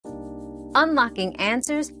unlocking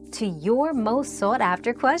answers to your most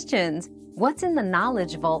sought-after questions. What's in the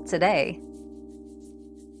Knowledge Vault today?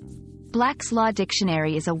 Black's Law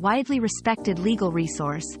Dictionary is a widely respected legal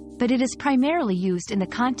resource, but it is primarily used in the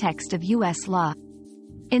context of U.S. law.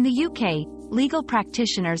 In the UK, legal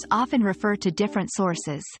practitioners often refer to different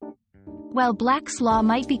sources. While Black's Law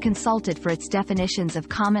might be consulted for its definitions of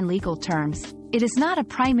common legal terms, it is not a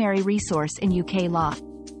primary resource in UK law.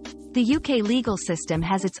 The UK legal system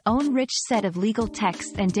has its own rich set of legal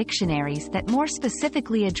texts and dictionaries that more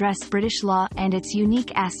specifically address British law and its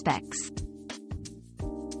unique aspects.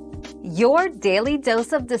 Your daily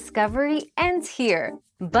dose of discovery ends here,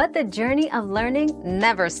 but the journey of learning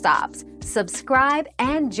never stops. Subscribe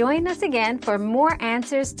and join us again for more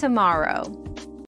answers tomorrow.